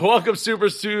Welcome,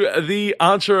 Supers, to the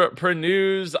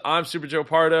EntrepreNEWS. I'm Super Joe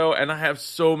Pardo, and I have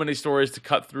so many stories to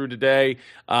cut through today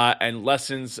and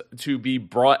lessons to be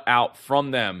brought out from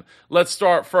them. Let's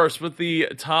start first with the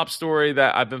top story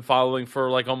that I've been following for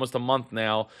like almost a month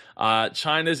now.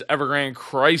 China's Evergrande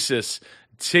crisis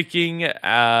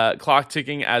clock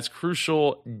ticking as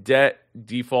crucial debt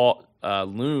default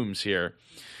looms here.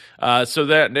 So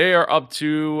that they are up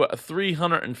to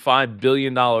 $305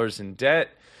 billion in debt.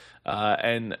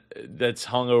 And that's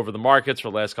hung over the markets for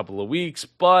the last couple of weeks,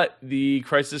 but the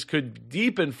crisis could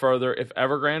deepen further if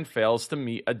Evergrande fails to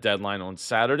meet a deadline on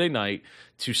Saturday night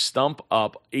to stump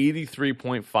up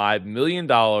 $83.5 million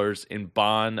in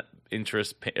bond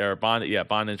interest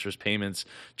payments,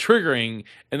 triggering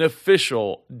an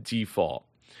official default.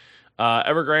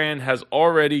 Evergrande has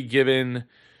already given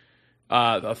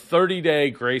a 30-day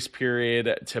grace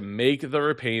period to make the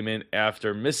repayment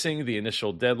after missing the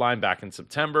initial deadline back in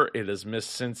September. It has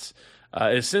since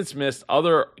missed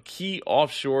other key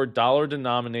offshore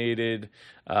dollar-denominated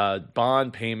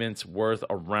bond payments worth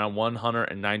around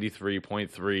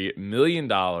 $193.3 million.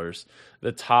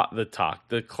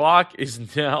 The clock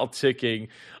is now ticking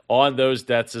on those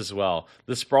debts as well.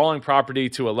 The sprawling property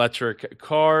to electric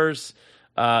cars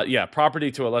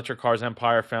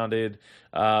empire founded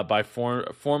by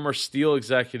former steel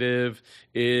executive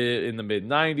in the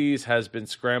mid-90s has been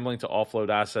scrambling to offload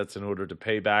assets in order to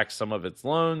pay back some of its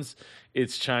loans.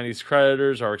 Its Chinese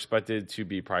creditors are expected to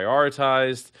be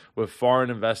prioritized, with foreign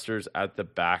investors at the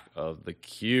back of the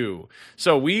queue.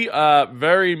 So we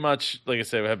very much, like I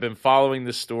said, have been following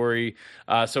this story.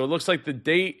 So it looks like the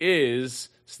date is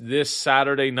this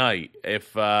Saturday night.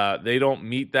 If they don't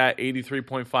meet that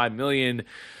 $83.5 million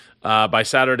by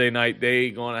Saturday night,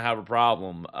 they're going to have a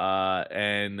problem.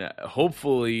 And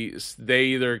hopefully they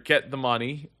either get the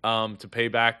money to pay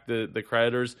back the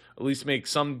creditors, at least make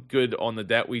some good on the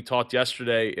debt. We talked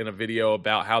yesterday in a video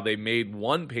about how they made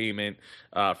one payment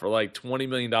for like $20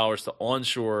 million to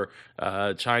onshore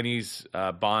Chinese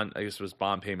bond, I guess it was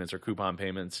bond payments or coupon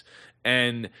payments.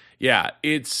 And yeah,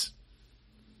 it's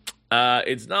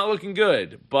not looking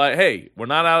good, but hey, we're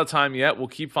not out of time yet. We'll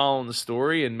keep following the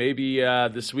story, and maybe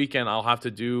this weekend I'll have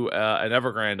to do an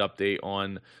Evergrande update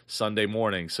on Sunday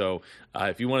morning. So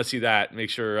if you want to see that, make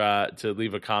sure to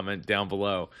leave a comment down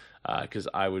below because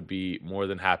I would be more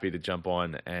than happy to jump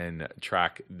on and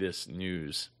track this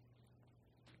news.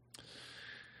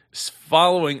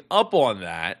 Following up on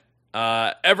that,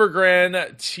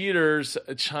 Evergrande teeters,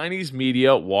 Chinese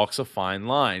media walks a fine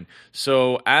line.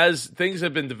 So as things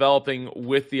have been developing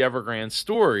with the Evergrande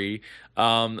story,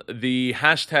 the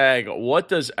hashtag "What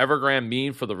does Evergrande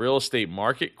mean for the real estate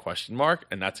market?" ?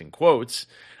 And that's in quotes,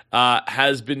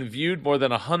 has been viewed more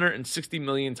than 160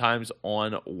 million times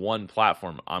on one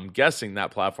platform. I'm guessing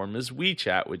that platform is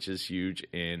WeChat, which is huge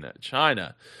in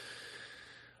China.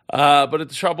 But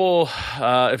if trouble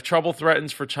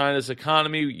threatens for China's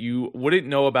economy, you wouldn't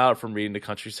know about it from reading the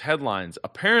country's headlines.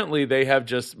 Apparently, they have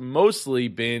just mostly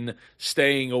been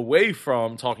staying away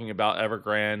from talking about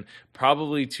Evergrande,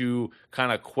 probably to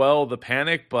kind of quell the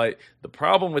panic. But the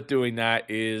problem with doing that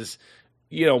is,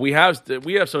 we have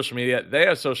social media, they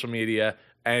have social media,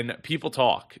 and people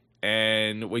talk.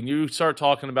 And when you start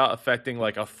talking about affecting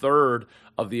like a third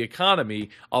of the economy,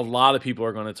 a lot of people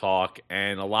are going to talk,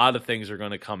 and a lot of things are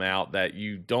going to come out that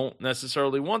you don't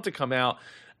necessarily want to come out.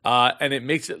 And it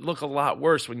makes it look a lot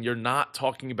worse when you're not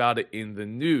talking about it in the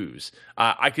news.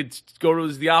 I could go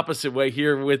to the opposite way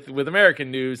here with American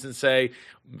news and say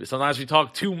sometimes we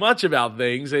talk too much about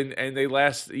things and they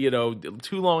last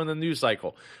too long in the news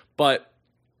cycle. But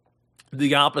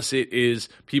the opposite is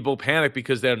people panic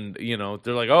because then,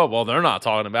 they're like, oh, well, they're not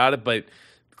talking about it, but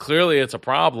clearly it's a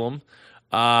problem.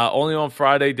 Only on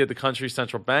Friday did the country's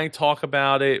central bank talk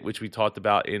about it, which we talked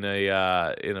about in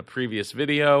a previous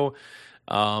video.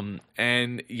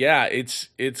 And yeah, it's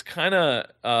kind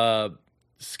of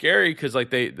scary because like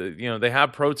they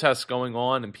have protests going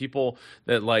on and people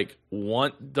that like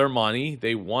want their money,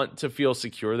 they want to feel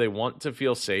secure, they want to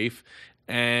feel safe.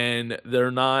 And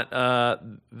they're not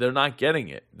getting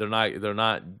it. They're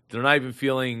not even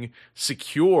feeling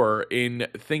secure in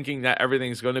thinking that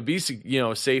everything's going to be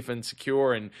safe and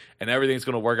secure and everything's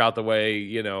going to work out the way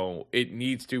it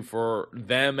needs to for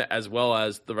them as well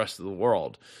as the rest of the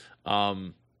world.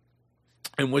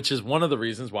 And which is one of the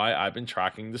reasons why I've been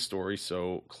tracking the story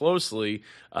so closely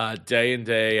day in,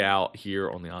 day out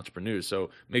here on the EntrepreNEWS.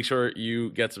 So make sure you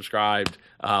get subscribed,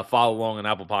 follow along on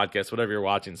Apple Podcasts, whatever you're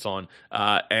watching this on,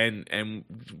 and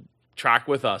track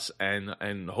with us.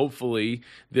 And hopefully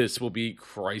this will be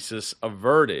crisis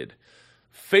averted.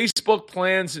 Facebook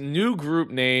plans new group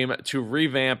name to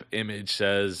revamp image,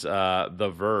 says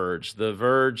The Verge. The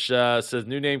Verge says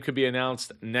new name could be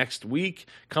announced next week.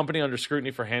 Company under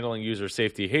scrutiny for handling user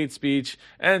safety, hate speech,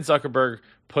 and Zuckerberg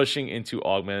pushing into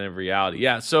augmented reality.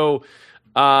 Yeah, so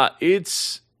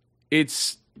it's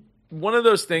one of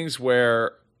those things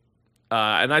where,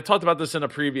 and I talked about this in a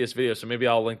previous video, so maybe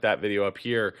I'll link that video up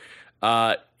here,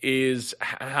 is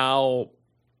how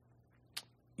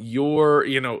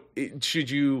should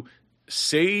you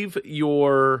save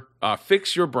your,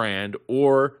 fix your brand,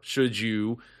 or should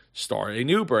you start a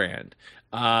new brand?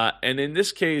 And in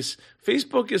this case,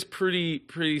 Facebook is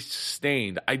pretty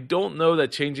stained. I don't know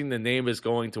that changing the name is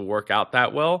going to work out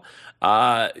that well.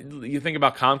 You think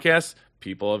about Comcast.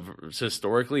 People have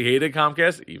historically hated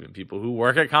Comcast, even people who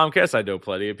work at Comcast. I know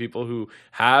plenty of people who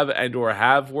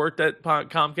have worked at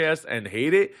Comcast and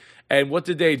hate it. And what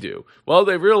did they do? Well,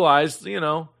 they realized,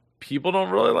 people don't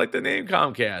really like the name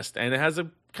Comcast, and it has a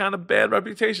kind of bad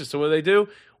reputation. So what do?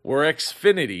 We're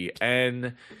Xfinity.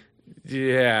 And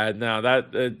yeah,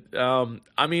 no,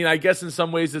 I guess in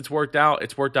some ways it's worked out.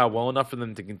 It's worked out well enough for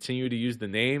them to continue to use the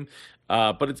name.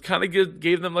 But it's kind of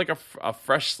gave them like a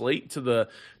fresh slate to the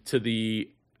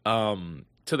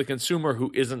consumer who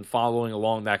isn't following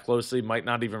along that closely, might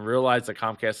not even realize that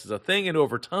Comcast is a thing. And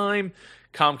over time,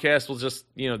 Comcast will just,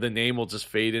 the name will just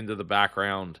fade into the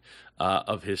background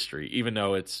of history, even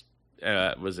though it's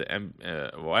NBC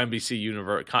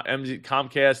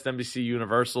Comcast, NBC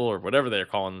Universal, or whatever they're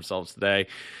calling themselves today,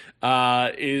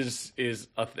 is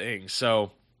a thing.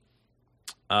 So,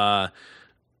 I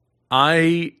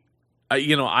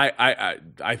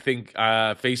think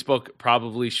Facebook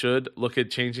probably should look at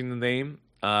changing the name,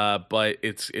 but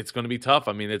it's going to be tough.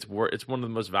 I mean, it's one of the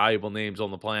most valuable names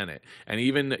on the planet, and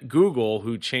even Google,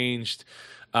 who changed,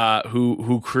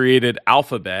 who created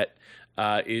Alphabet,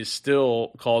 is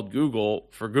still called Google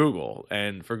for Google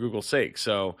and for Google's sake.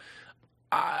 So,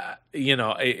 I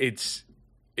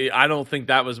don't think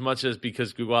that was much as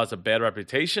because Google has a bad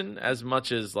reputation as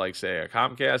much as like say a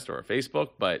Comcast or a Facebook,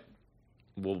 but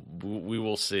we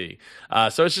will see.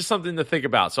 So it's just something to think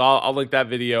about. So I'll link that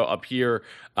video up here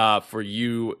for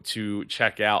you to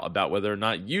check out about whether or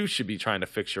not you should be trying to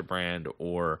fix your brand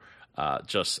or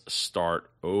just start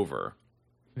over.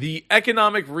 The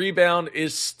economic rebound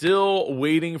is still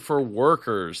waiting for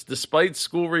workers. Despite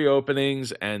school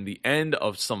reopenings and the end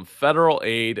of some federal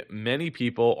aid, many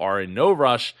people are in no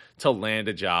rush to land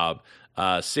a job.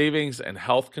 Savings and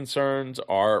health concerns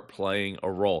are playing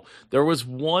a role. There was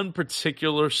one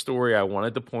particular story I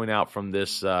wanted to point out from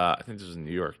this, I think this was a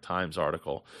New York Times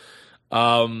article,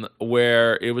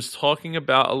 where it was talking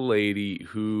about a lady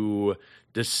who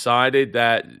decided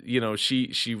that,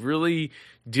 she really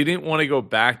didn't want to go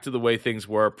back to the way things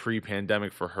were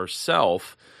pre-pandemic for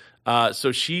herself.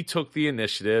 So she took the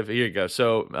initiative. Here you go.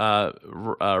 So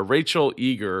Rachel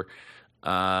Eager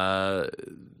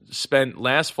spent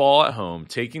last fall at home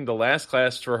taking the last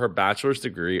class for her bachelor's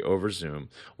degree over Zoom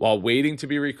while waiting to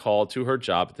be recalled to her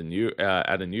job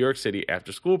at a New York City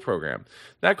after-school program.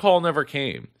 That call never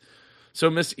came. So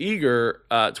Miss Eager,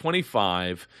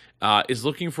 25, is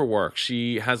looking for work.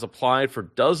 She has applied for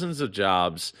dozens of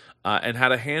jobs and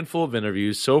had a handful of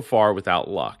interviews so far without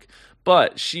luck.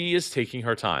 But she is taking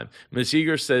her time. Ms.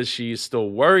 Eager says she is still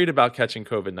worried about catching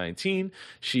COVID-19.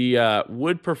 She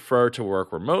would prefer to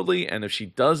work remotely, and if she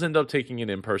does end up taking an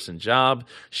in-person job,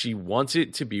 she wants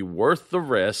it to be worth the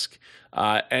risk,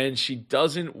 and she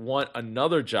doesn't want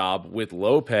another job with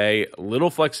low pay, little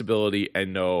flexibility,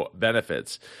 and no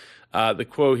benefits. The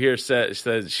quote here says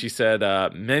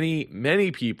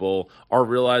many people are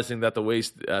realizing that the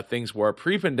ways things were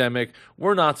pre-pandemic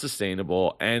were not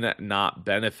sustainable and not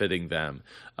benefiting them.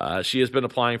 She has been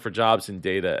applying for jobs in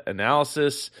data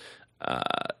analysis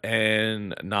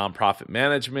and nonprofit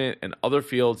management and other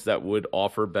fields that would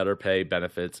offer better pay,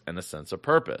 benefits, and a sense of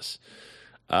purpose.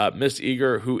 Miss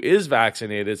Eager, who is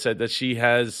vaccinated, said that she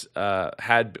has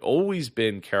had always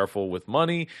been careful with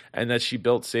money and that she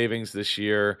built savings this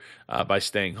year by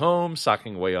staying home,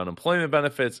 socking away unemployment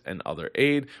benefits, and other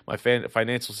aid. My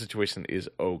financial situation is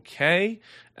okay,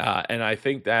 and I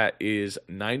think that is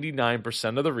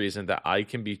 99% of the reason that I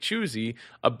can be choosy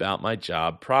about my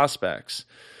job prospects.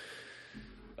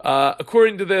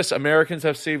 According to this, Americans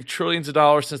have saved trillions of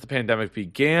dollars since the pandemic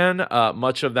began.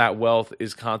 Much of that wealth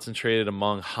is concentrated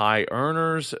among high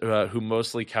earners who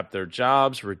mostly kept their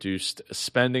jobs, reduced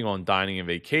spending on dining and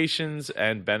vacations,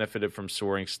 and benefited from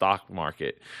soaring stock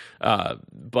market.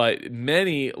 But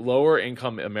many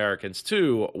lower-income Americans,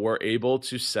 too, were able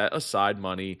to set aside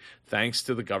money thanks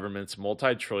to the government's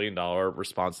multi-trillion-dollar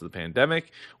response to the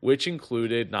pandemic, which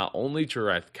included not only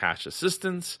direct cash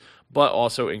assistance, but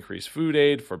also increased food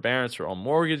aid, forbearance for all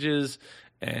mortgages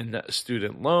and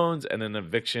student loans, and an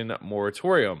eviction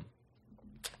moratorium,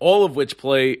 all of which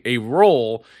play a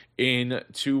role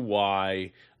into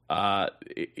why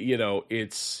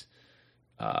it's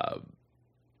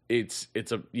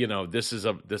a this is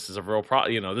a real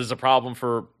problem. This is a problem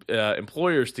for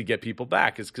employers to get people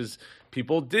back, is because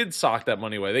people did sock that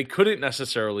money away. They couldn't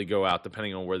necessarily go out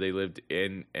depending on where they lived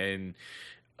in, and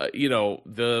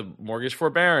the mortgage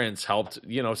forbearance helped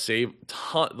save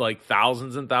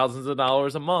thousands and thousands of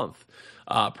dollars a month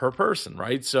per person,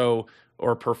 right? So,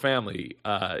 or per family,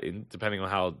 depending on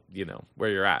how where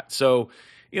you're at. So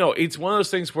it's one of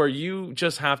those things where you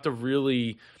just have to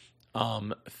really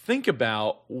think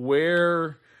about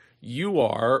where you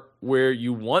are, where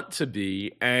you want to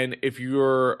be, and if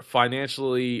you're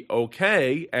financially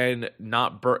okay and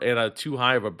not at a too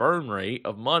high of a burn rate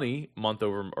of money month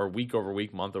over or week over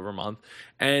week, month over month,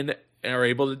 and are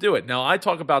able to do it. Now, I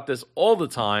talk about this all the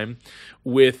time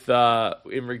with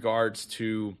in regards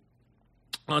to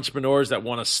entrepreneurs that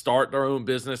want to start their own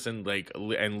business and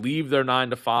leave their 9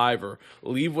 to 5 or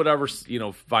leave whatever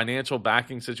financial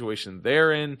backing situation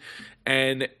they're in,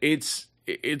 and it's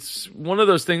one of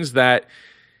those things that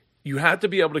you have to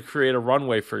be able to create a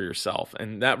runway for yourself,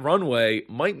 and that runway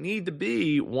might need to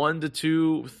be 1 to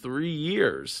 2, 3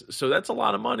 years. So that's a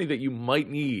lot of money that you might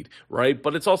need, right?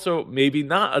 But it's also maybe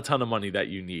not a ton of money that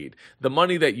you need. The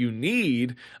money that you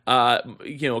need,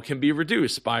 can be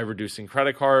reduced by reducing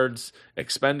credit cards,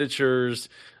 expenditures.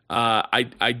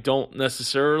 I don't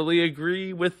necessarily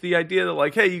agree with the idea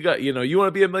that hey, you want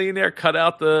to be a millionaire, cut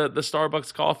out the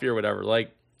Starbucks coffee or whatever.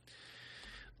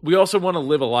 We also want to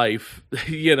live a life,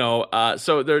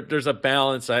 so there's a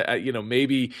balance.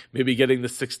 Maybe getting the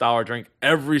 $6 drink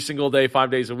every single day, 5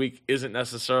 days a week isn't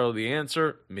necessarily the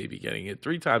answer. Maybe getting it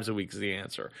 3 times a week is the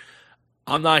answer.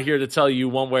 I'm not here to tell you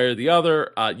one way or the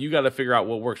other. You got to figure out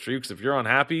what works for you, because if you're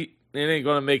unhappy, it ain't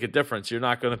going to make a difference. You're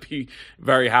not going to be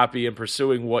very happy in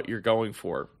pursuing what you're going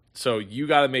for. So you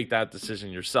got to make that decision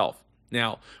yourself.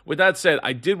 Now, with that said,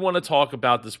 I did want to talk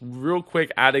about this real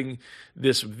quick, adding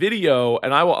this video,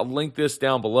 and I will link this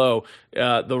down below.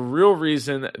 The real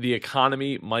reason the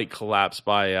economy might collapse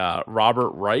by Robert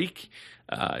Reich.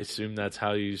 I assume that's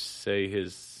how you say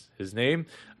his name.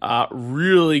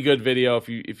 Really good video.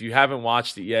 If you haven't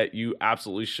watched it yet, you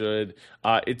absolutely should.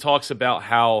 It talks about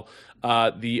how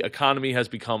the economy has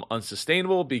become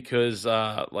unsustainable because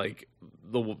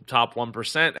the top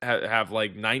 1% have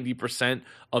 90%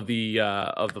 of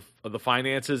the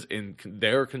finances in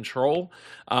their control,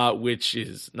 which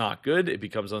is not good. It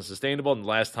becomes unsustainable. And the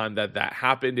last time that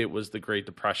happened, it was the Great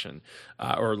Depression,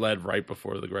 or led right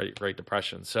before the Great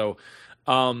Depression. So,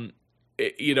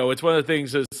 it's one of the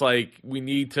things that's we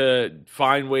need to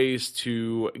find ways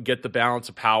to get the balance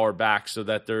of power back so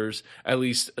that there's at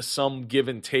least some give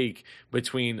and take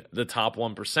between the top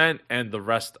 1% and the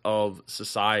rest of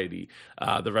society,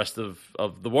 the rest of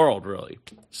the world, really.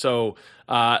 So,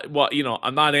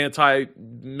 I'm not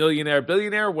anti-millionaire,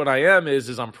 billionaire. What I am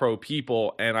is I'm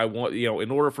pro-people, and I want,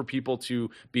 in order for people to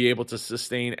be able to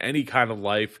sustain any kind of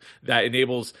life that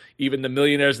enables even the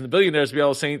millionaires and the billionaires to be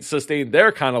able to sustain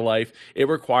their kind of life, it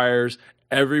requires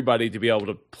everybody to be able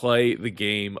to play the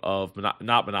game of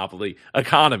not monopoly,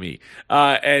 economy.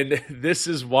 And this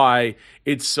is why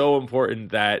it's so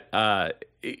important that,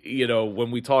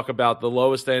 when we talk about the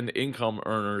lowest end income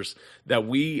earners, that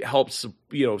we help,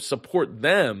 support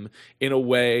them in a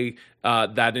way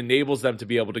that enables them to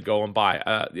be able to go and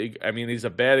buy. He's a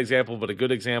bad example, but a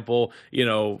good example,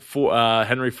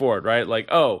 Henry Ford, right?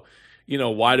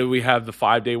 Why do we have the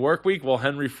 5-day work week? Well,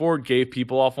 Henry Ford gave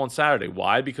people off on Saturday.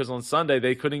 Why? Because on Sunday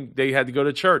they had to go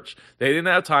to church. They didn't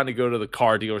have time to go to the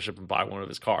car dealership and buy one of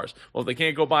his cars. Well, if they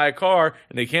can't go buy a car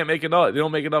and they don't make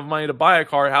enough money to buy a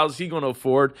car, how's he going to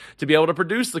afford to be able to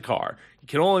produce the car?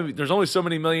 There's only so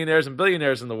many millionaires and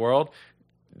billionaires in the world,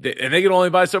 and they can only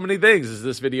buy so many things, as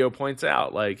this video points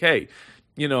out.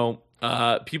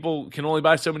 People can only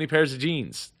buy so many pairs of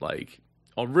jeans,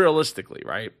 realistically,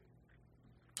 right?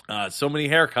 So many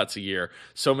haircuts a year,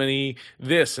 so many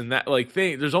this and that,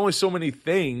 there's only so many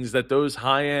things that those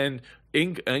high-end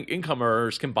income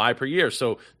earners can buy per year.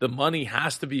 So the money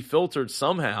has to be filtered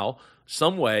somehow,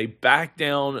 some way, back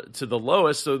down to the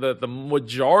lowest so that the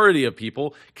majority of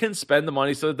people can spend the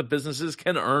money so that the businesses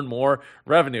can earn more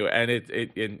revenue. And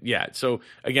so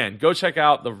again, go check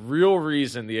out the real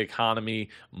reason the economy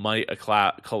might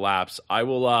collapse. I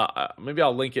will, maybe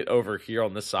I'll link it over here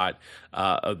on this side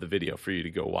of the video for you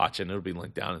to go watch, and it'll be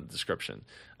linked down in the description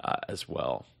as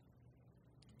well.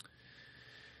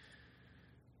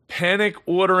 Panic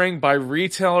ordering by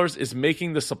retailers is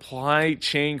making the supply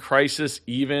chain crisis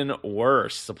even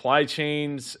worse. Supply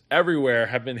chains everywhere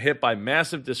have been hit by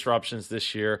massive disruptions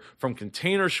this year, from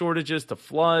container shortages to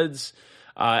floods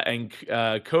and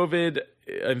COVID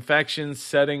infections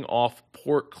setting off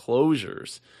port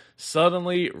closures.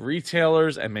 Suddenly,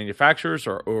 retailers and manufacturers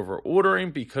are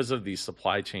over-ordering because of these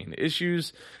supply chain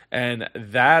issues, and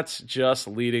that's just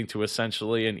leading to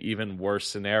essentially an even worse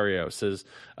scenario, says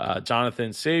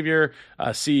Jonathan Savior,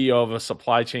 CEO of a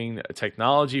supply chain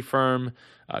technology firm,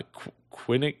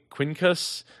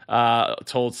 Quincus,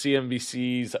 told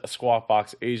CNBC's Squawk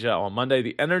Box Asia on Monday.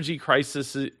 The energy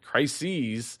crises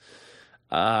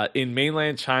in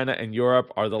mainland China and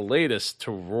Europe are the latest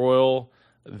to roil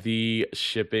the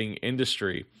shipping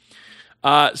industry.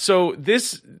 So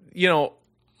this,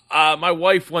 my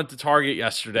wife went to Target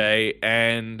yesterday,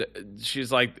 and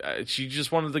she's like, she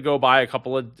just wanted to go buy a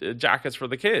couple of jackets for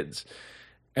the kids.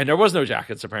 And there was no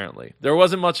jackets, apparently. There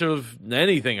wasn't much of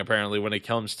anything, apparently, when it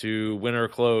comes to winter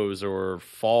clothes or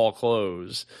fall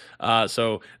clothes.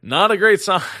 So not a great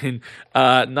sign.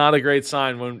 Not a great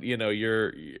sign when,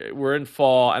 we're in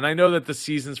fall. And I know that the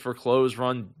seasons for clothes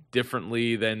run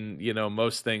differently than,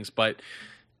 most things, but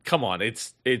come on,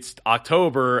 it's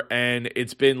October and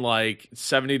it's been like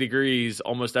 70 degrees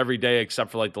almost every day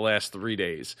except for like the last 3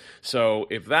 days. So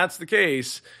if that's the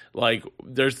case, like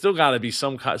there's still got to be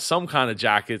some kind of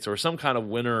jackets or some kind of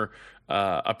winter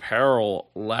apparel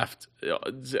left.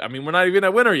 I mean, we're not even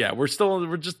at winter yet. We're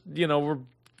just we're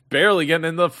barely getting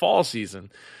into the fall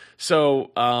season.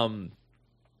 So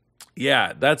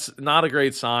yeah, that's not a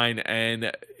great sign,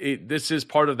 and this is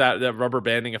part of that rubber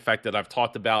banding effect that I've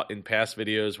talked about in past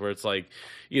videos, where it's like,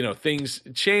 things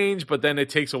change, but then it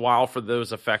takes a while for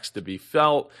those effects to be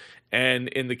felt. And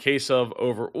in the case of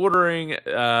over ordering,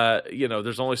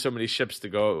 there's only so many ships to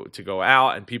go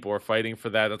out, and people are fighting for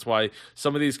that. That's why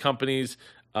some of these companies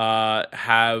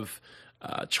have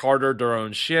chartered their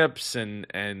own ships, and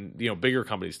bigger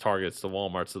companies, Targets, the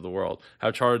Walmarts of the world,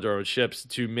 have chartered their own ships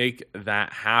to make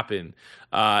that happen.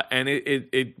 And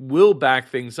it will back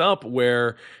things up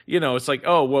where, it's like,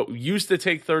 oh, what used to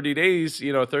take 30 days,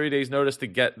 30 days notice to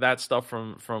get that stuff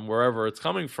from wherever it's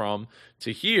coming from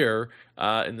to here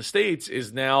in the States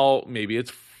is now maybe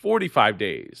it's 45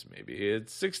 days, maybe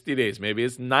it's 60 days, maybe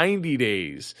it's 90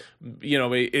 days.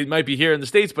 It might be here in the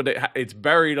States, but it's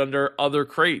buried under other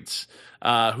crates.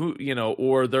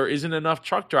 Or there isn't enough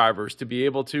truck drivers to be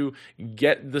able to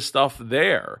get the stuff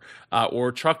there,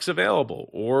 or trucks available,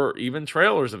 or even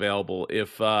trailers available.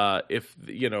 If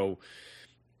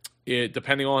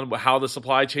depending on how the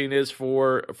supply chain is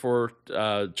for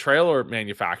trailer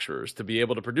manufacturers to be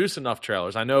able to produce enough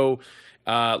trailers. I know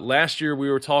last year we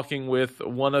were talking with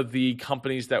one of the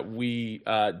companies that we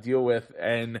deal with,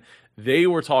 and they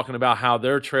were talking about how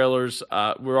their trailers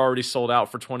were already sold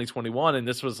out for 2021, and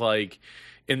this was like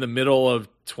in the middle of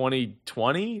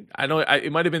 2020.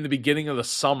 It might have been the beginning of the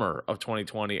summer of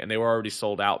 2020, and they were already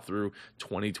sold out through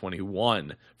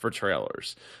 2021 for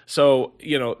trailers. So,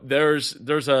 there's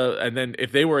and then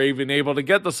if they were even able to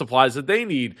get the supplies that they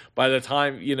need by the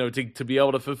time, to be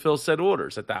able to fulfill said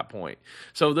orders at that point.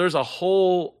 So there's a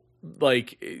whole,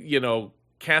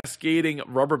 cascading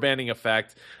rubber banding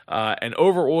effect, and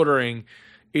over ordering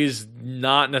is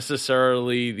not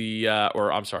necessarily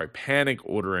panic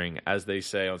ordering, as they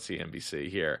say on CNBC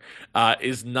here,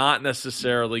 is not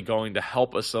necessarily going to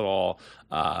help us at all.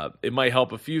 It might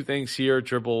help a few things here,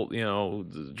 dribs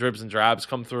and drabs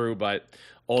come through, but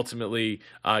ultimately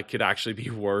could actually be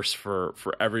worse for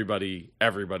everybody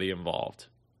involved.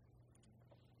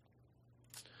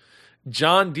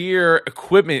 John Deere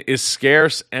equipment is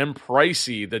scarce and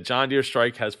pricey. The John Deere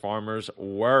strike has farmers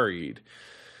worried.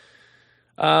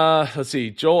 Let's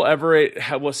see. Joel Everett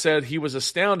said he was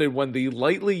astounded when the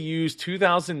lightly used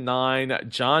 2009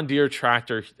 John Deere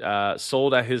tractor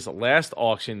sold at his last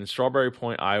auction in Strawberry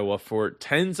Point, Iowa, for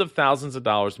tens of thousands of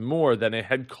dollars more than it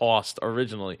had cost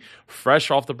originally,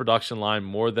 fresh off the production line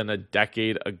more than a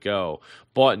decade ago.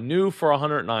 Bought new for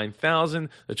 $109,000,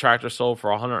 the tractor sold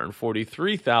for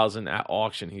 $143,000 at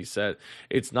auction. He said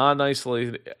it's not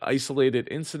an isolated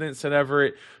incident, said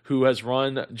Everett, who has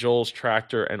run Joel's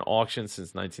tractor and auction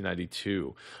since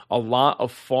 1992. A lot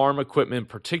of farm equipment,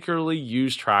 particularly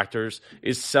used tractors,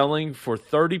 is selling for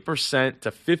 30%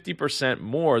 to 50%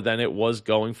 more than it was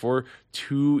going for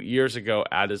 2 years ago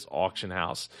at his auction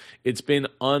house. It's been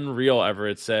unreal,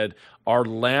 Everett said. Our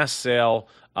last sale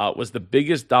was the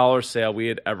biggest dollar sale we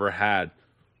had ever had,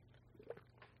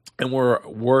 and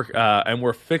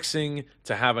we're fixing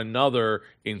to have another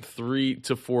in 3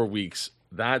 to 4 weeks.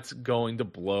 That's going to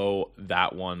blow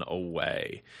that one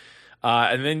away.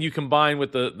 And then you combine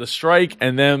with the strike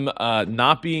and them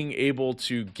not being able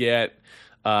to get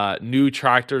new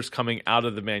tractors coming out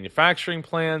of the manufacturing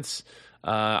plants.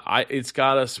 It's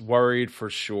got us worried for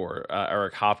sure.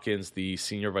 Eric Hopkins, the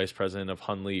senior vice president of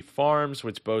Hunley Farms,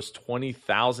 which boasts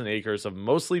 20,000 acres of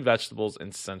mostly vegetables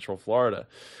in Central Florida.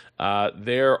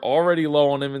 They're already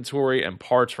low on inventory and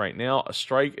parts right now. A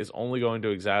strike is only going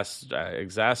to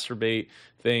exacerbate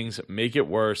things, make it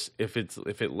worse. If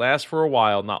it lasts for a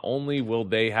while, not only will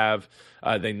they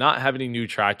not have any new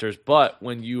tractors, but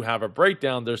when you have a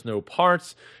breakdown, there's no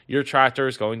parts. Your tractor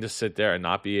is going to sit there and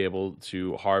not be able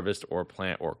to harvest or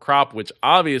plant or crop, which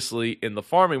obviously in the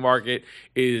farming market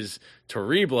is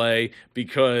terrible,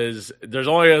 because there's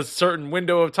only a certain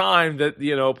window of time that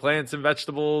plants and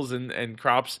vegetables and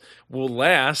crops will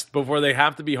last before they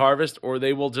have to be harvested, or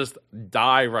they will just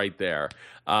die right there.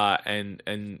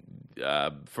 From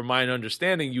my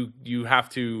understanding, you have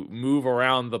to move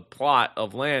around the plot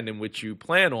of land in which you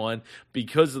plan on,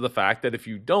 because of the fact that if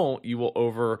you don't, you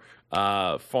will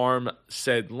farm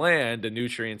said land and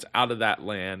nutrients out of that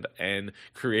land and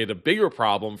create a bigger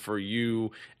problem for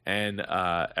you and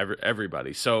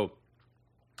everybody. So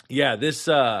yeah, this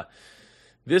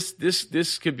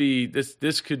could be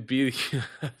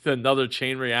another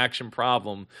chain reaction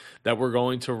problem that we're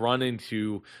going to run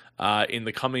into in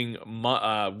the coming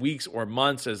weeks or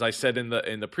months. As I said in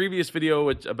the previous video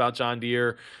about John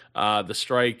Deere, the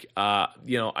strike,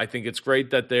 I think it's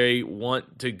great that they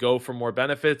want to go for more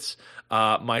benefits.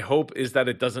 My hope is that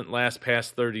it doesn't last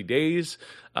past 30 days,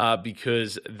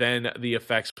 because then the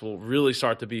effects will really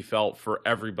start to be felt for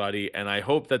everybody. And I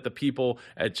hope that the people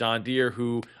at John Deere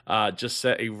who just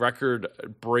set a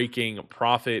record-breaking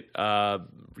profit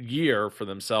year for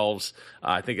themselves,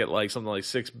 I think at something like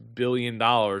 $6 billion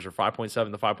or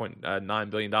 $5.7 to $5.9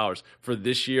 billion for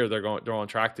this year, they're on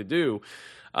track to do.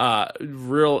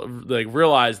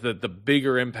 Realize that the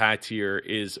bigger impact here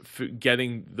is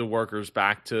getting the workers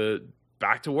back to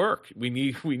work. We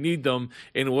need them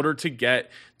in order to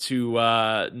get to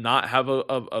not have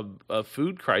a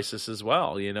food crisis as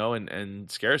well, and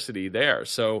scarcity there.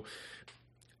 So,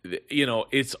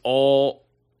 it's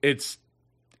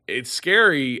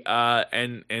scary,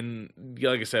 and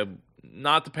like I said,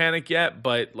 not to panic yet,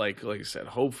 but like I said,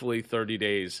 hopefully 30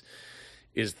 days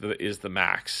is the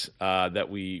max that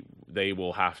they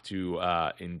will have to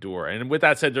endure. And with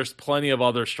that said, there's plenty of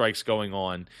other strikes going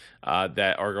on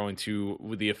that are going to,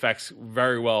 with the effects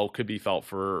very well could be felt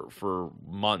for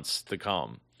months to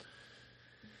come.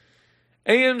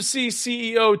 AMC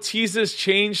CEO teases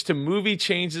change to movie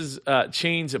chain's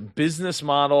business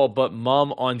model, but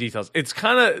mum on details. It's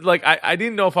kind of like I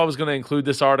didn't know if I was going to include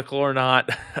this article or not,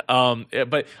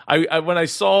 but I when I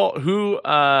saw who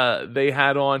they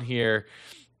had on here,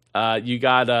 you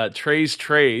got Trey's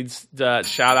Trades.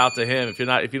 Shout out to him.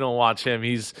 If you don't watch him,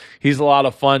 he's a lot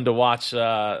of fun to watch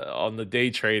on the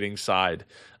day trading side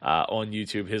on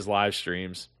YouTube. His live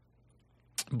streams.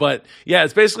 But yeah,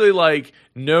 it's basically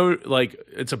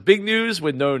it's a big news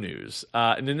with no news. In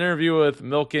an interview with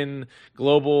Milken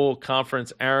Global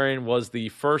Conference, Aaron was for the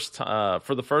first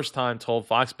time told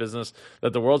Fox Business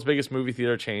that the world's biggest movie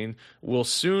theater chain will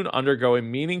soon undergo a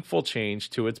meaningful change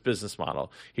to its business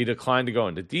model. He declined to go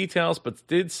into details, but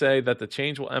did say that the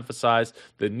change will emphasize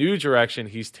the new direction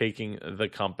he's taking the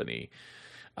company.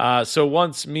 So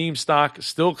once meme stock,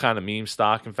 still kind of meme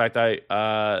stock. In fact,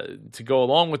 to go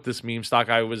along with this meme stock,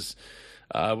 I was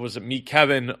Meet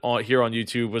Kevin here on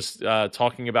YouTube was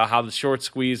talking about how the short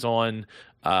squeeze on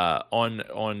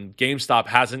GameStop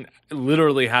hasn't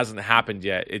happened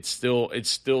yet. It's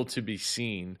still to be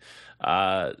seen.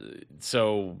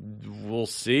 So we'll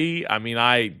see. I mean,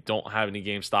 I don't have any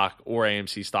GameStop or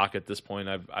AMC stock at this point.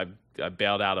 I've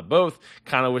bailed out of both.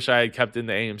 Kind of wish I had kept in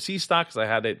the AMC stock because I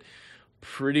had it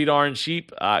pretty darn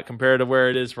cheap compared to where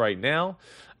it is right now.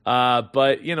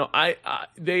 But they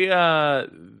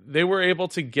were able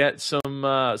to get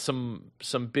some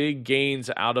big gains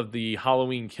out of the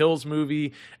Halloween Kills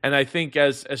movie, and I think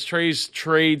as Trey's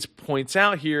Trades points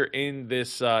out here in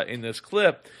this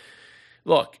clip,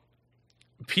 look.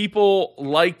 People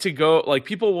like to go,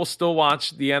 people will still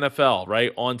watch the NFL,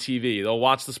 right, on TV. They'll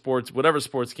watch the whatever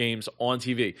sports games on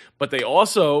TV. But they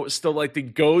also still like to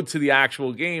go to the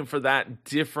actual game for that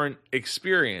different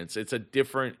experience. It's a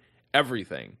different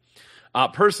everything.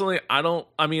 Personally, I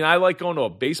like going to a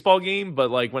baseball game,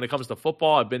 but when it comes to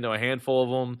football, I've been to a handful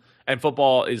of them. And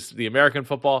football is the American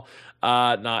football,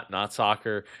 not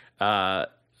soccer.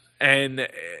 And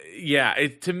yeah,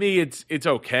 to me, it's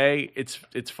okay.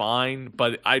 It's fine,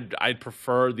 but I'd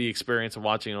prefer the experience of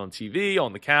watching it on TV,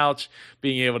 on the couch,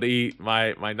 being able to eat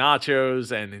my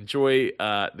nachos and enjoy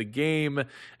the game,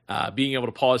 being able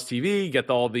to pause TV, get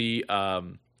all the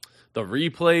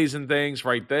replays and things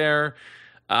right there.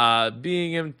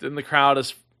 Being in the crowd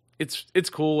is it's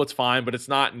cool, it's fine, but it's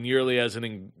not nearly as I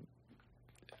don't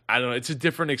know, it's a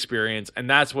different experience, and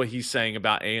that's what he's saying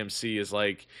about AMC is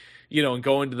like, and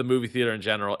going to the movie theater in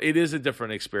general, it is a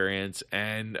different experience.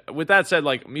 And with that said,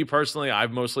 like me personally,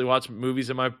 I've mostly watched movies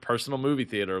in my personal movie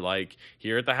theater, like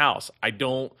here at the house.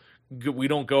 We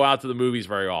don't go out to the movies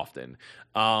very often.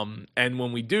 And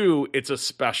when we do, it's a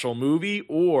special movie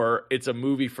or it's a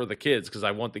movie for the kids because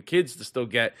I want the kids to still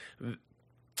get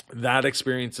that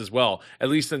experience as well, at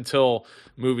least until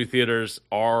movie theaters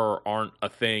aren't a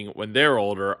thing when they're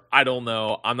older. I don't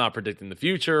know. I'm not predicting the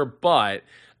future, but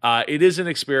it is an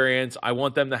experience. I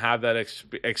want them to have that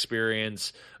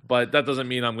experience, but that doesn't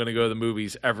mean I'm going to go to the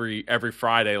movies every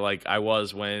Friday like I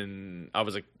was when I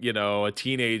was a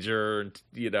teenager,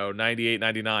 98,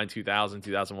 99, 2000,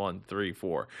 2001, 3,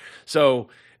 4. So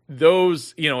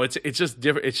those, it's just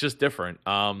different. It's just different.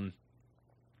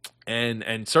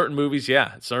 And certain movies,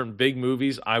 certain big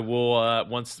movies, I will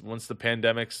once the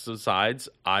pandemic subsides,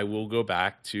 I will go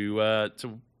back to the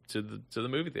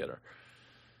movie theater.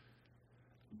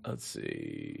 Let's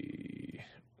see.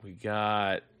 We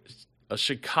got a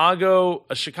Chicago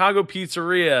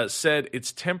pizzeria said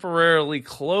it's temporarily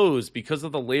closed because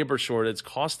of the labor shortage,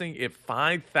 costing it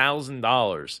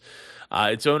 $5,000.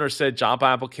 Its owner said job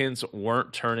applicants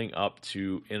weren't turning up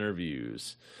to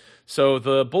interviews. So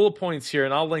the bullet points here,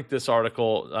 and I'll link this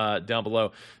article down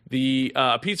below. The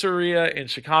pizzeria in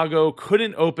Chicago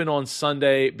couldn't open on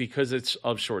Sunday because it's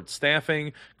of short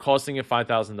staffing, costing it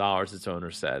 $5,000, its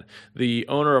owner said. The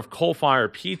owner of Coal Fire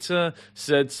Pizza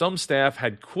said some staff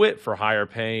had quit for higher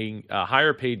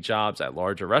paid jobs at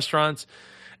larger restaurants.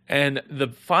 And the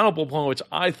final bullet point, which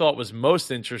I thought was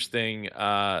most interesting,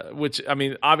 which, I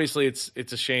mean, obviously it's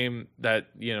a shame that,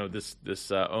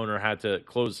 this owner had to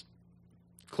close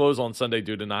on Sunday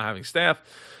due to not having staff.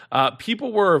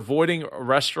 People were avoiding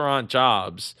restaurant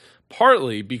jobs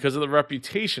partly because of the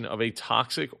reputation of a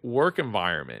toxic work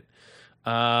environment.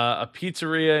 A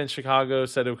pizzeria in Chicago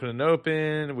said it couldn't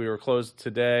open. We were closed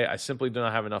today. I simply do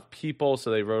not have enough people,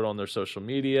 so they wrote on their social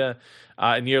media.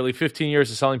 In nearly 15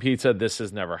 years of selling pizza, this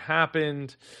has never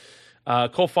happened.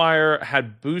 Coal Fire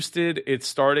had boosted its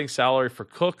starting salary for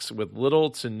cooks with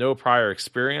little to no prior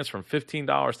experience from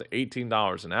 $15 to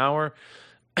 $18 an hour.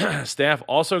 Staff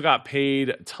also got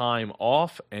paid time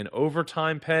off and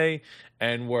overtime pay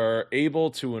and were able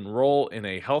to enroll in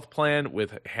a health plan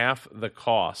with half the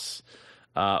costs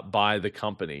by the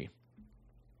company.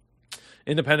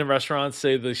 Independent restaurants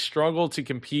say they struggle to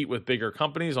compete with bigger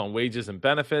companies on wages and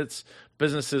benefits.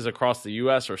 Businesses across the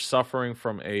U.S. are suffering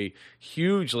from a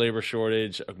huge labor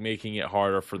shortage, making it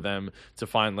harder for them to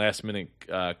find last-minute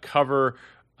cover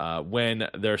when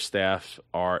their staff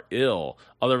are ill.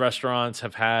 Other restaurants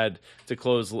have had to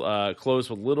close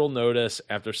with little notice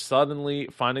after suddenly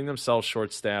finding themselves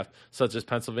short-staffed, such as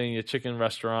Pennsylvania Chicken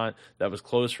Restaurant that was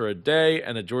closed for a day,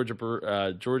 and a Georgia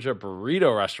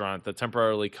Burrito Restaurant that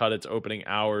temporarily cut its opening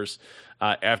hours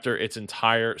after its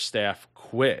entire staff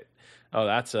quit. Oh,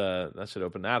 that should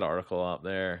open that article up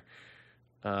there.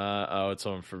 It's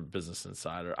on for Business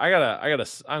Insider. I'm gonna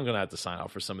have to sign up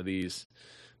for some of these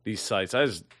sites. I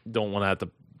just don't want to have to.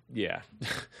 Yeah.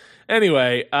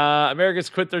 Anyway,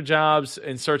 Americans quit their jobs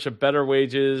in search of better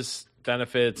wages,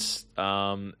 benefits,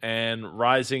 and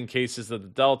rising cases of the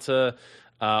Delta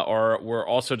were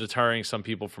also deterring some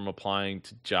people from applying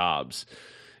to jobs.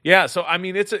 Yeah. So I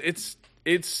mean, it's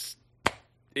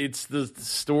the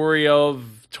story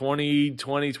of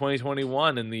 2020,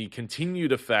 2021, and the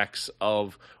continued effects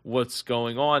of what's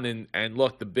going on. And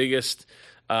look, the biggest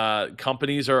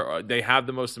companies they have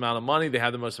the most amount of money, they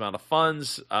have the most amount of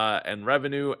funds and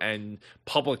revenue and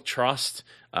public trust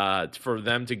for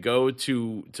them to go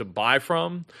to buy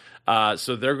from.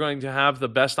 So they're going to have the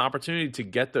best opportunity to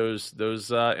get those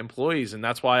employees, and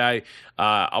that's why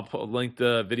I'll link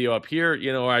the video up here.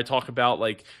 Where I talk about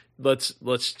like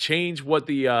let's change what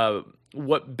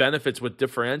what benefits, what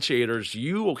differentiators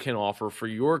you can offer for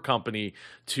your company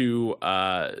to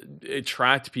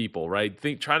attract people, right?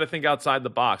 Try to think outside the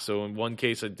box. So in one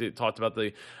case, talked about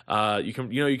you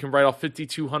can write off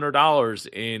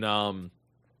 $5,200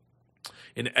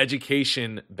 in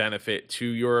education benefit to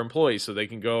your employees, so they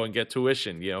can go and get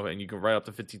tuition, and you can write up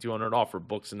to $5,200 off for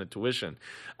books and the tuition.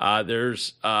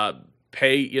 There's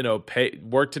pay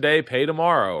work today, pay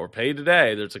tomorrow, or pay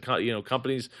today. There's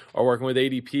companies are working with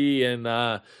ADP and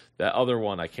that other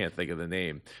one, I can't think of the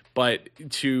name, but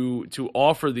to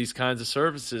offer these kinds of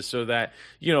services so that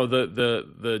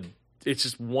the it's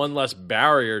just one less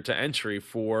barrier to entry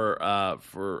for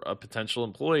a potential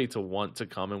employee to want to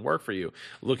come and work for you.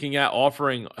 Looking at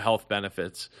offering health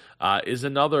benefits is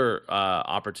another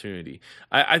opportunity.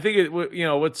 I think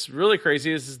what's really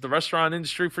crazy is the restaurant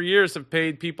industry for years have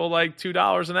paid people like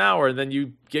 $2 an hour, and then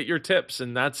you get your tips,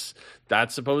 and that's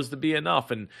supposed to be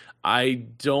enough. And I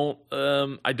don't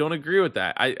agree with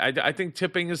that. I think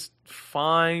tipping is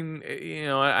fine.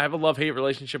 I have a love-hate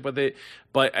relationship with it,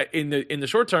 but in the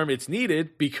short term, it's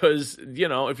needed because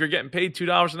if you're getting paid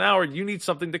 $2 an hour, you need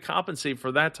something to compensate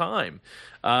for that time,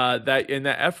 that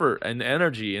effort and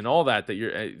energy and all that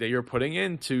you're putting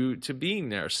into being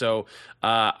there. So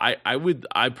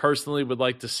I personally would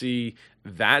like to see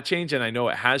that change, and I know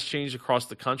it has changed across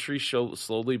the country,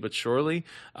 slowly but surely.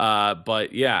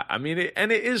 But yeah, I mean, it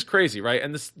is crazy, right?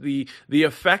 And the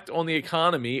effect on the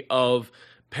economy of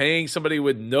paying somebody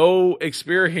with no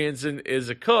experience as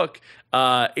a cook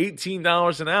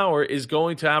 $18 an hour is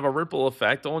going to have a ripple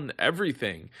effect on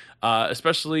everything,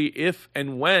 especially if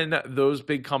and when those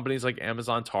big companies like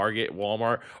Amazon, Target,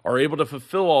 Walmart are able to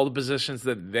fulfill all the positions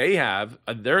that they have,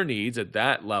 their needs at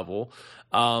that level.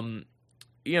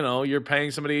 You're paying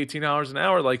somebody $18 an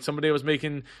hour, like somebody was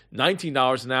making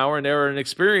 $19 an hour and they're an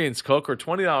experienced cook, or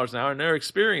 $20 an hour and they're an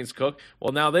experienced cook.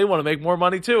 Well, now they want to make more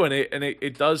money too. And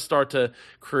it does start to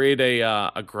create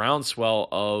a groundswell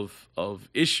of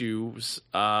issues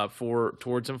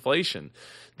towards inflation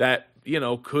that,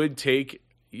 could take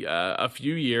a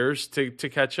few years to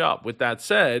catch up. With that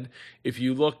said, if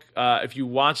you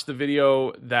watch the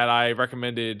video that I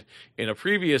recommended in a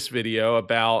previous video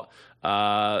about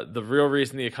the real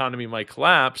reason the economy might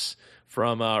collapse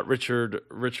from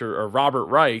Robert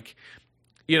Reich,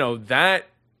 that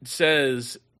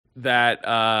says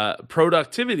that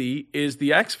productivity is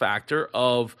the X factor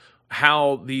of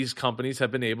how these companies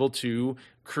have been able to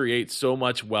create so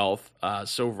much wealth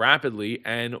so rapidly,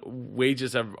 and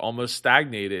wages have almost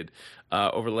stagnated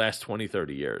over the last 20,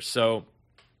 30 years. So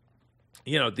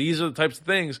these are the types of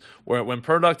things where when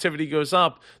productivity goes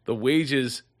up, the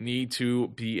wages need to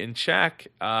be in check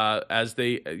as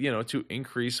they, to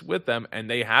increase with them, and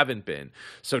they haven't been.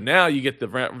 So now you get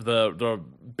the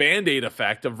Band-Aid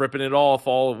effect of ripping it all off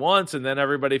all at once, and then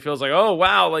everybody feels like, oh,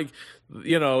 wow, like,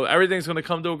 everything's going to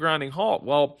come to a grinding halt.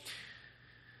 Well,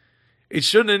 it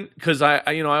shouldn't, because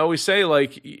I always say,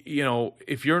 like,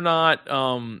 if you're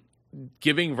not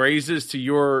giving raises to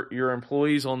your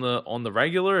employees on the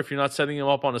regular, if you're not setting them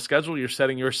up on a schedule, you're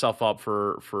setting yourself up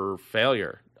for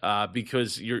failure,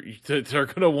 because they're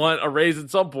going to want a raise at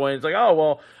some point. It's like, oh,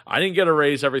 well, I didn't get a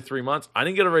raise every 3 months. I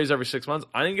didn't get a raise every 6 months.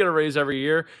 I didn't get a raise every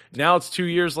year. Now it's 2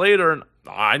 years later and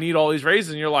I need all these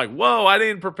raises. And you're like, whoa, I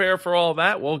didn't prepare for all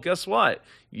that. Well, guess what?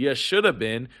 You should have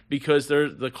been, because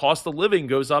the cost of living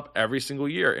goes up every single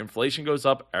year. Inflation goes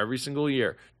up every single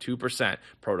year, 2%.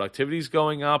 Productivity is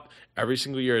going up every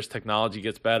single year as technology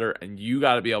gets better, and you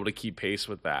got to be able to keep pace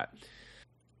with that.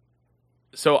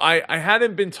 So I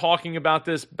hadn't been talking about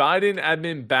this. Biden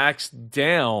admin backs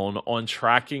down on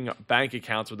tracking bank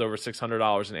accounts with over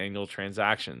 $600 in annual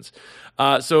transactions.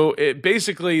 So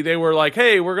basically they were like,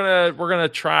 hey, we're gonna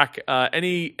track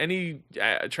any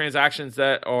transactions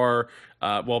that are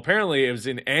apparently it was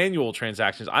in annual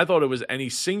transactions. I thought it was any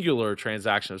singular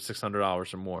transaction of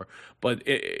 $600 or more. But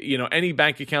any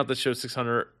bank account that shows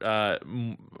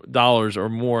 $600 or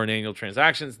more in annual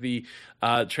transactions, the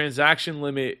transaction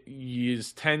limit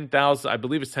is $10,000. I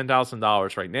believe it's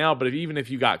 $10,000 right now. But even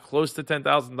if you got close to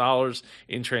 $10,000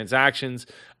 in transactions,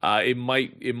 it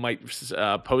might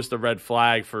post a red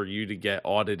flag for you to get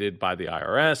audited by the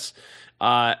IRS.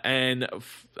 And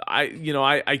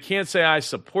I can't say I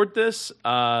support this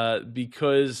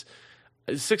because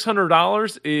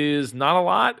 $600 is not a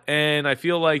lot, and I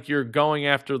feel like you're going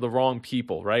after the wrong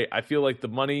people, right? I feel like the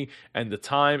money and the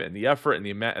time and the effort and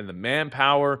the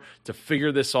manpower to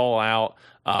figure this all out,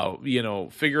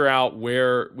 figure out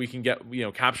where we can get,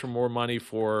 capture more money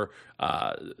for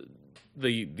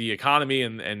the economy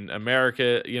and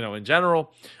America, in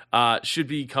general, should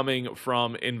be coming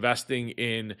from investing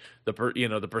in the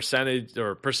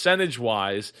percentage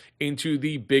wise into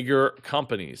the bigger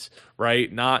companies, right?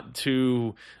 Not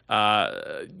to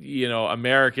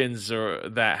Americans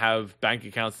that have bank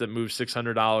accounts that move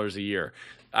 $600 a year.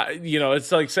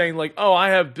 It's like saying like, oh, I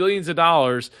have billions of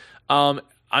dollars, and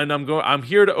I'm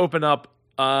here to open up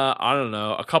I don't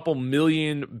know, a couple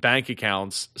million bank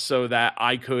accounts so that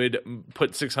I could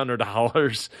put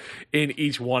 $600 in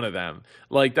each one of them.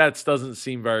 Like, that doesn't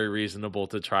seem very reasonable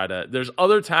to try to. There's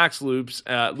other tax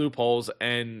loopholes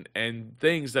and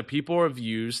things that people have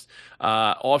used,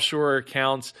 offshore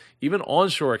accounts, even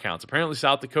onshore accounts. Apparently,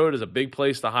 South Dakota is a big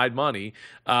place to hide money.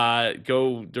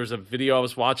 There's a video I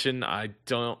was watching. I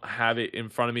don't have it in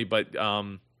front of me, but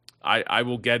I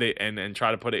will get it and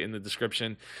try to put it in the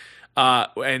description.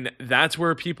 And that's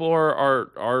where people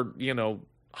are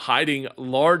hiding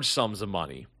large sums of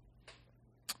money.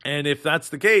 And if that's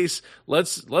the case,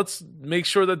 let's make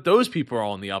sure that those people are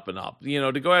on the up and up.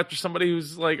 To go after somebody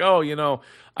who's like, I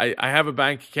have a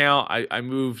bank account, I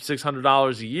move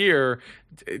 $600 a year.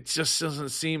 It just doesn't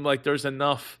seem like there's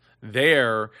enough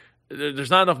there. There's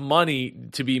not enough money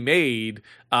to be made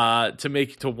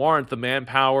to warrant the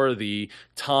manpower, the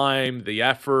time, the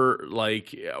effort,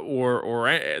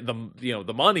 or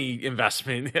the money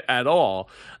investment at all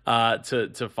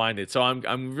to find it. So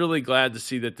I'm really glad to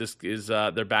see that this is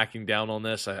they're backing down on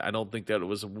this. I don't think that it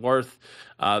was worth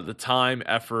the time,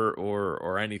 effort,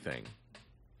 or anything.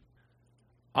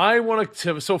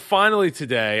 So finally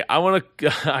today,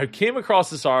 I came across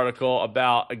this article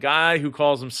about a guy who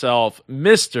calls himself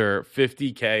Mr.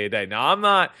 50K a day. Now, I'm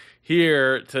not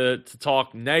here to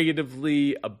talk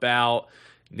negatively about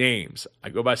names. I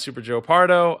go by Super Joe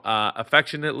Pardo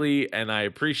affectionately, and I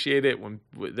appreciate it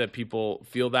that people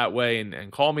feel that way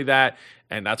and call me that,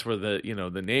 and that's where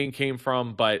the name came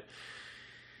from. But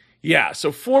yeah,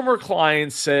 so former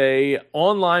clients say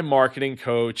online marketing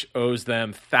coach owes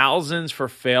them thousands for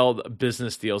failed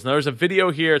business deals. Now, there's a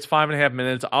video here. It's 5.5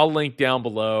 minutes. I'll link down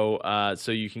below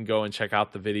so you can go and check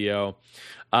out the video.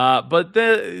 But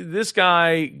this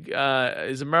guy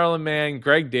is a Maryland man,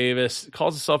 Greg Davis,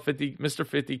 calls himself Mr.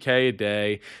 50K a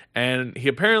day, and he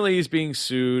apparently is being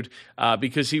sued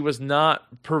because he was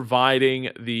not providing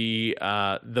the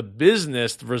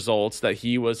business results that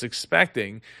he was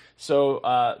expecting. So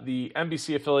the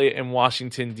NBC affiliate in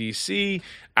Washington, D.C.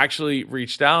 actually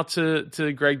reached out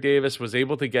to Greg Davis, was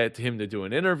able to get him to do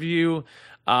an interview.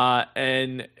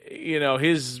 And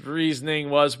his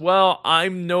reasoning was, well,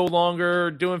 I'm no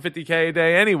longer doing 50K a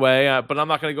day anyway, but I'm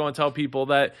not going to go and tell people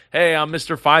that, hey, I'm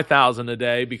Mr. 5,000 a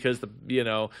day because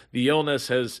the illness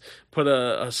has put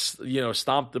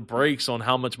stomped the brakes on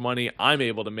how much money I'm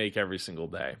able to make every single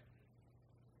day.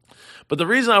 But the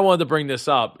reason I wanted to bring this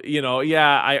up,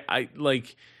 I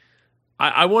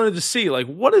wanted to see,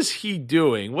 what is he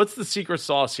doing? What's the secret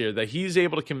sauce here that he's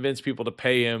able to convince people to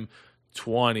pay him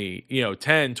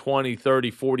 10, 20,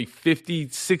 30, 40, 50,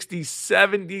 60,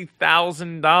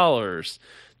 $70,000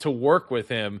 to work with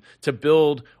him to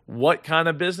build what kind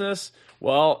of business?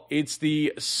 Well, it's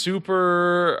the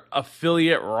super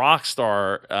affiliate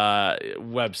rockstar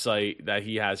website that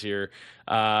he has here.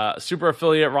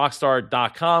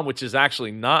 Superaffiliaterockstar.com, which is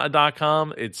actually not a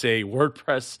 .com. It's a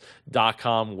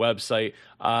WordPress.com website.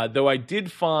 Though I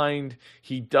did find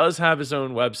he does have his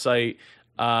own website.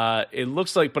 It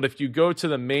looks like, but if you go to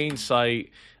the main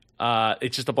site,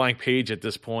 it's just a blank page at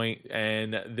this point,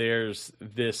 and there's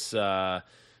this.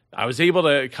 I was able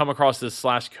to come across this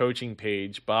 /coaching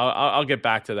page, but I'll get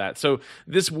back to that. So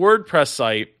this WordPress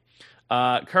site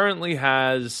currently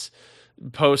has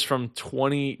posts from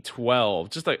 2012,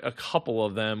 just a couple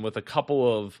of them with a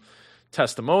couple of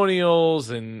testimonials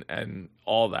and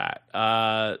all that.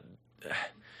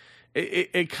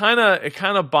 It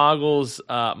kind of boggles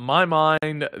my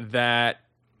mind that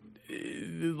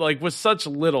with such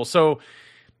little. So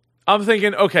I'm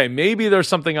thinking, okay, maybe there's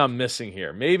something I'm missing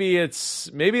here. Maybe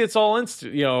it's all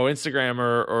Instagram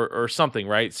or something,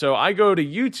 right? So I go to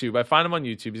YouTube. I find him on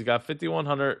YouTube. He's got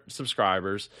 5,100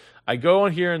 subscribers. I go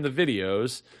on here in the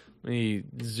videos. Let me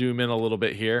zoom in a little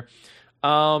bit here.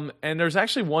 And there's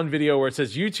actually one video where it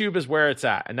says YouTube is where it's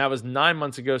at, and that was 9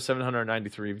 months ago,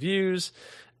 793 views.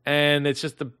 And it's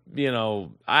just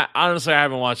I honestly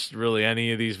haven't watched really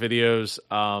any of these videos,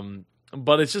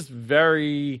 but it's just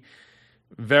very,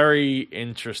 very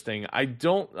interesting. I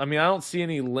don't see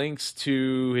any links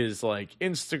to his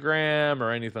Instagram or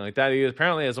anything like that. He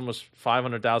apparently has almost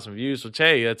 500,000 views, which,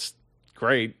 hey, that's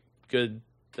great. Good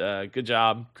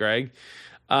job, Greg.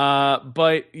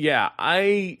 But yeah,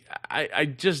 I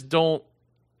just don't.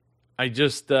 I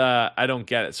don't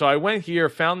get it. So I went here,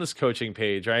 found this coaching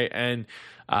page, right? And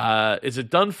is it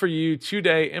done for you?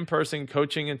 2-day in-person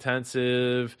coaching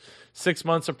intensive, 6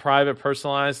 months of private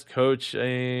personalized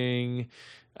coaching,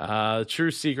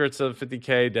 true secrets of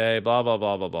 50K a day, blah, blah,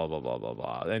 blah, blah, blah, blah, blah, blah,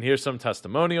 blah. And here's some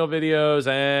testimonial videos,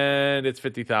 and it's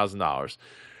 $50,000.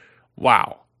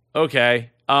 Wow.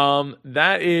 Okay.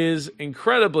 That is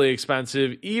incredibly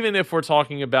expensive, even if we're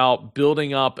talking about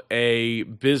building up a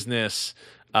business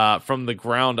from the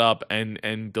ground up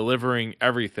and delivering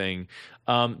everything.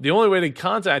 The only way to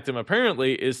contact him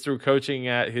apparently is through coaching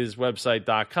at his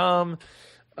website.com.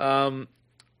 The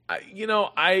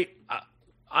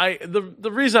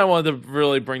reason I wanted to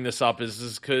really bring this up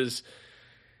is because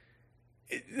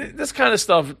this kind of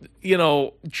stuff,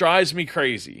 drives me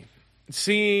crazy.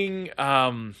 Seeing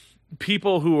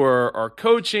people who are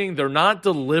coaching, they're not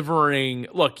delivering.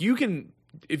 Look,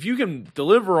 if you can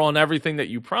deliver on everything that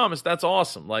you promised, that's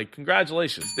awesome. Like,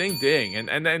 congratulations, ding, ding.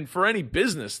 And then for any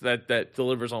business that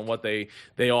delivers on what they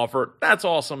offer, that's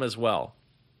awesome as well.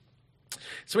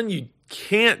 So when you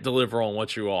can't deliver on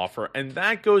what you offer, and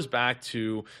that goes back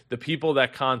to the people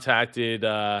that contacted,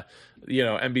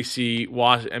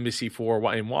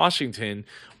 NBC4 in Washington,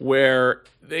 where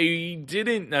they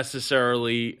didn't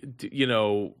necessarily,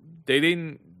 they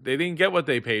didn't get what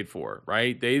they paid for,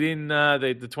 right? They didn't.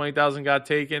 The 20,000 got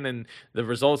taken, and the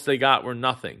results they got were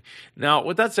nothing. Now,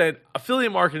 with that said,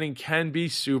 affiliate marketing can be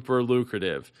super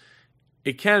lucrative.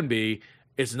 It can be.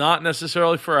 It's not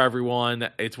necessarily for everyone.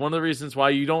 It's one of the reasons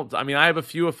why you don't. I mean, I have a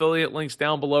few affiliate links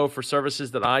down below for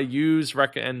services that I use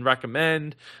and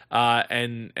recommend.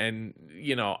 And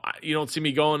you don't see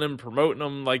me going and promoting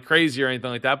them like crazy or anything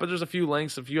like that. But there's a few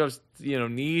links. If you have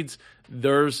needs,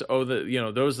 those are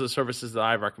the services that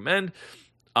I recommend.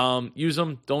 Use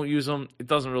them, don't use them. It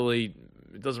doesn't really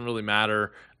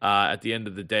matter at the end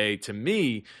of the day to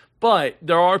me. But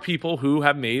there are people who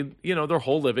have made, their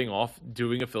whole living off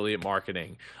doing affiliate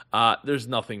marketing. There's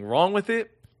nothing wrong with it.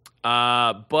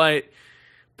 But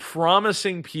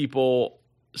promising people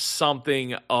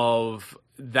something of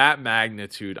that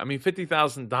magnitude, I mean,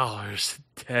 $50,000 a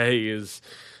day is,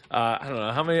 I don't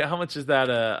know, how much is that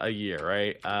a year,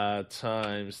 right?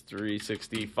 Times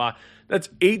 365. That's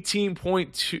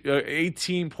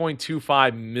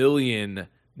 $18.25 million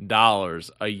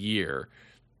a year.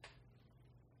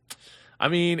 I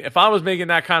mean, if I was making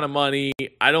that kind of money,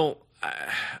 I don't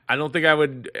think I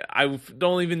would. I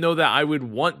don't even know that I would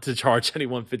want to charge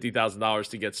anyone $50,000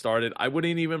 to get started. I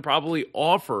wouldn't even probably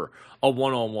offer a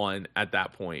one-on-one at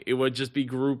that point. It would just be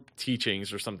group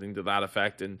teachings or something to that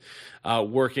effect, and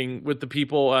working with the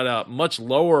people at a much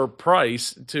lower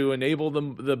price to enable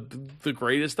them the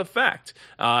greatest effect.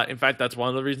 In fact, that's one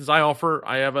of the reasons I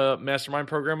have a mastermind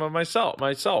program of myself,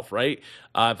 right?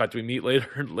 In fact, we meet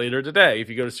later today. If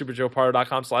you go to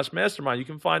superjoepardo.com/mastermind, you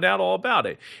can find out all about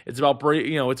it. It's about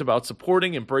it's about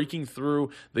supporting and breaking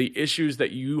through the issues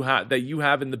that you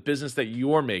have in the business that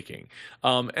you're making.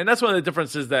 And that's one of the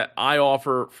differences that I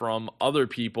offer from other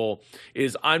people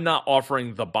is I'm not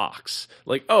offering the box.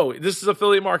 Like, oh, this is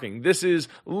affiliate marketing. This is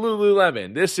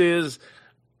Lululemon. This is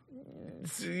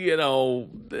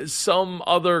some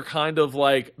other kind of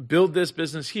like build this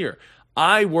business here.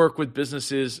 I work with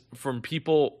businesses from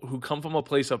people who come from a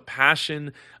place of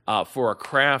passion for a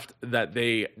craft that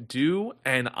they do,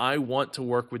 and I want to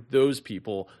work with those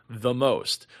people the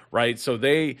most, right? So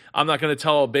I'm not going to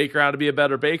tell a baker how to be a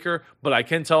better baker, but I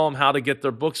can tell them how to get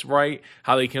their books right,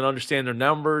 how they can understand their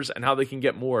numbers, and how they can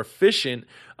get more efficient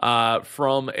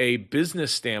from a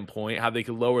business standpoint, how they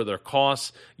can lower their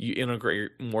costs, you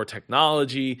integrate more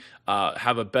technology,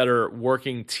 have a better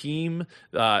working team,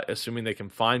 assuming they can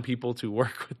find people to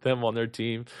work with them on their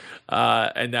team.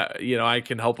 And that, I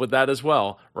can help with that as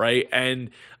well, right? And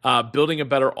building a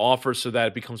better offer so that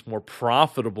it becomes more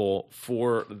profitable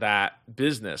for that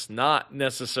business, not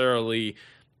necessarily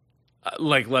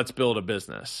like let's build a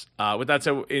business. With that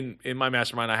said, in my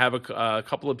mastermind, I have a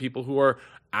couple of people who are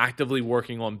actively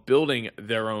working on building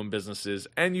their own businesses,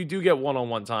 and you do get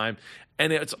one-on-one time,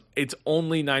 and it's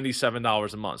only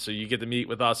 $97 a month. So you get to meet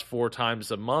with us 4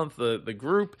 times a month, the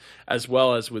group, as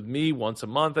well as with me once a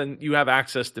month, and you have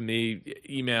access to me,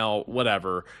 email,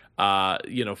 whatever,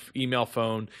 email,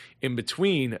 phone, in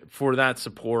between for that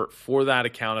support, for that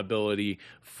accountability,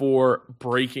 for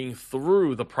breaking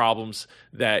through the problems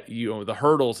that the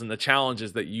hurdles and the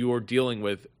challenges that you are dealing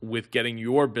with getting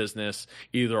your business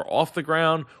either off the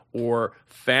ground or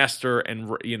faster and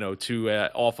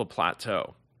off a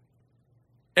plateau.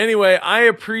 Anyway, I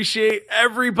appreciate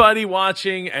everybody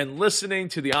watching and listening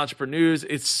to the EntrepreNEWS.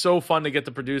 It's so fun to get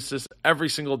to produce this every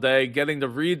single day, getting to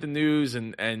read the news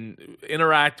and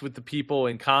interact with the people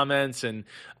in comments. And,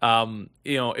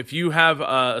 if you have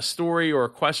a story or a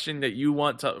question that you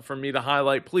want for me to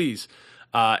highlight, please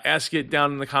ask it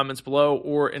down in the comments below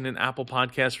or in an Apple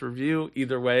Podcast review.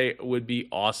 Either way would be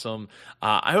awesome.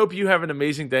 I hope you have an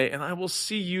amazing day, and I will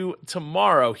see you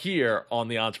tomorrow here on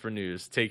the EntrepreNEWS. Take